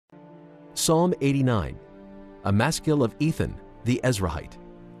Psalm 89, a maskil of Ethan the Ezrahite.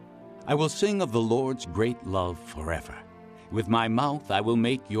 I will sing of the Lord's great love forever. With my mouth I will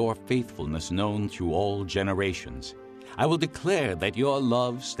make your faithfulness known through all generations. I will declare that your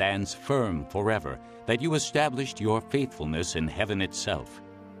love stands firm forever, that you established your faithfulness in heaven itself.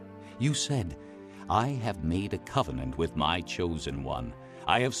 You said, I have made a covenant with my chosen one.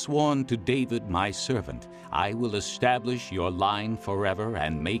 I have sworn to David my servant, I will establish your line forever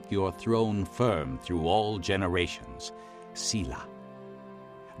and make your throne firm through all generations. Selah.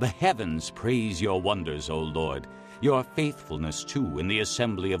 The heavens praise your wonders, O Lord, your faithfulness too in the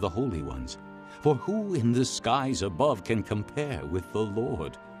assembly of the holy ones. For who in the skies above can compare with the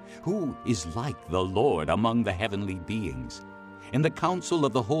Lord? Who is like the Lord among the heavenly beings? In the council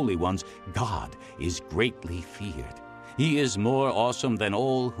of the holy ones, God is greatly feared. He is more awesome than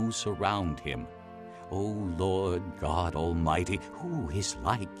all who surround him. O Lord God Almighty, who is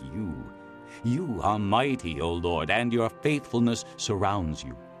like you? You are mighty, O Lord, and your faithfulness surrounds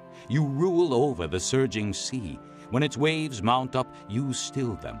you. You rule over the surging sea. When its waves mount up, you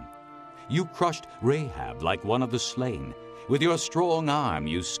still them. You crushed Rahab like one of the slain. With your strong arm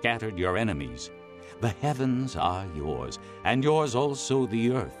you scattered your enemies. The heavens are yours, and yours also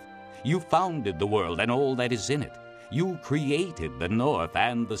the earth. You founded the world and all that is in it. You created the north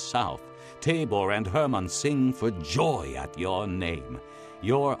and the south. Tabor and Hermon sing for joy at your name.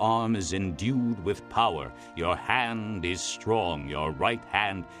 Your arm is endued with power. Your hand is strong, your right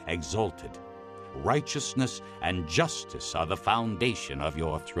hand exalted. Righteousness and justice are the foundation of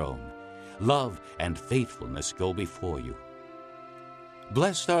your throne. Love and faithfulness go before you.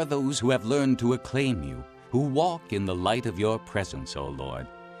 Blessed are those who have learned to acclaim you, who walk in the light of your presence, O Lord.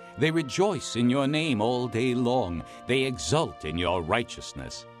 They rejoice in your name all day long. They exult in your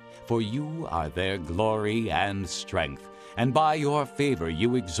righteousness. For you are their glory and strength, and by your favor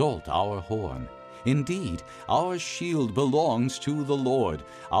you exalt our horn. Indeed, our shield belongs to the Lord,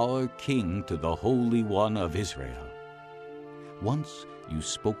 our King to the Holy One of Israel. Once you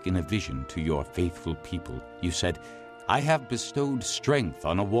spoke in a vision to your faithful people. You said, I have bestowed strength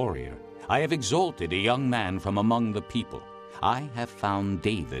on a warrior. I have exalted a young man from among the people. I have found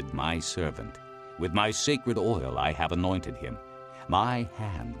David my servant. With my sacred oil I have anointed him. My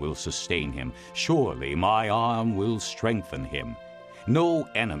hand will sustain him. Surely my arm will strengthen him. No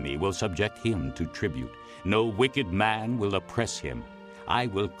enemy will subject him to tribute. No wicked man will oppress him. I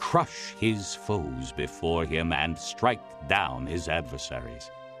will crush his foes before him and strike down his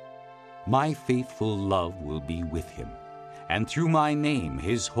adversaries. My faithful love will be with him, and through my name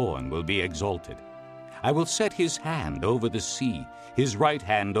his horn will be exalted. I will set his hand over the sea, his right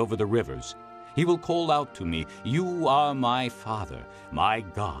hand over the rivers. He will call out to me, You are my Father, my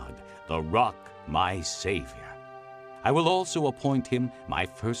God, the rock, my Savior. I will also appoint him my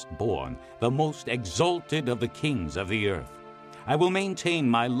firstborn, the most exalted of the kings of the earth. I will maintain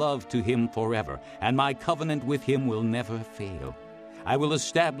my love to him forever, and my covenant with him will never fail. I will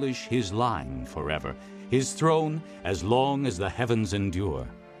establish his line forever, his throne as long as the heavens endure.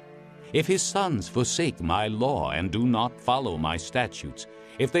 If his sons forsake my law and do not follow my statutes,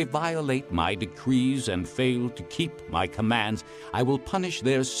 if they violate my decrees and fail to keep my commands, I will punish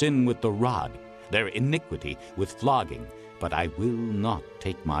their sin with the rod, their iniquity with flogging, but I will not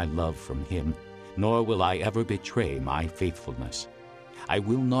take my love from him, nor will I ever betray my faithfulness. I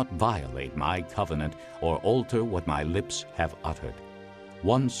will not violate my covenant or alter what my lips have uttered.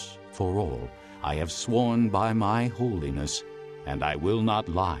 Once for all, I have sworn by my holiness, and I will not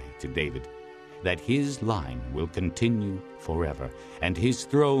lie to David, that his line will continue forever, and his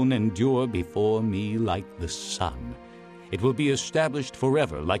throne endure before me like the sun. It will be established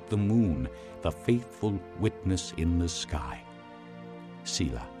forever like the moon, the faithful witness in the sky.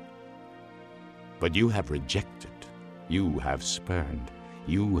 Selah. But you have rejected, you have spurned,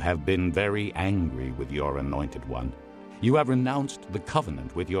 you have been very angry with your anointed one. You have renounced the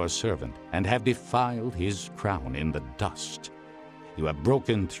covenant with your servant, and have defiled his crown in the dust. You have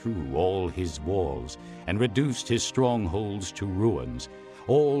broken through all his walls, and reduced his strongholds to ruins.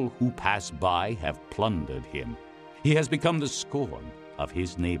 All who pass by have plundered him. He has become the scorn of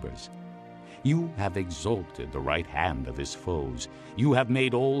his neighbors. You have exalted the right hand of his foes. You have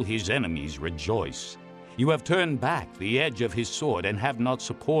made all his enemies rejoice. You have turned back the edge of his sword, and have not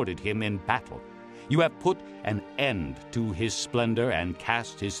supported him in battle. You have put an end to his splendor, and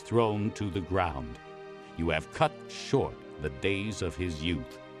cast his throne to the ground. You have cut short the days of his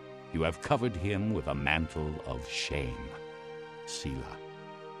youth. You have covered him with a mantle of shame. Selah.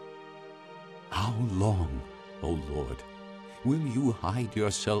 How long, O Lord, will you hide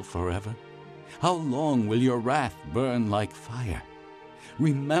yourself forever? How long will your wrath burn like fire?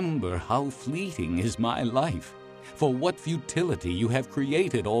 Remember how fleeting is my life. For what futility you have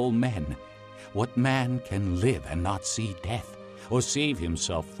created all men. What man can live and not see death, or save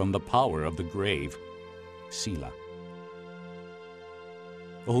himself from the power of the grave? Selah.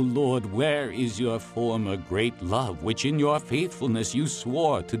 O Lord, where is your former great love, which in your faithfulness you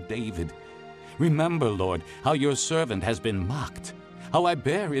swore to David? Remember, Lord, how your servant has been mocked, how I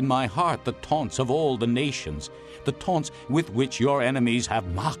bear in my heart the taunts of all the nations, the taunts with which your enemies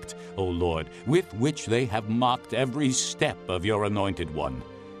have mocked, O Lord, with which they have mocked every step of your anointed one.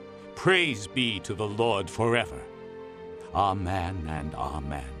 Praise be to the Lord forever. Amen and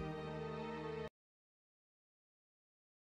amen.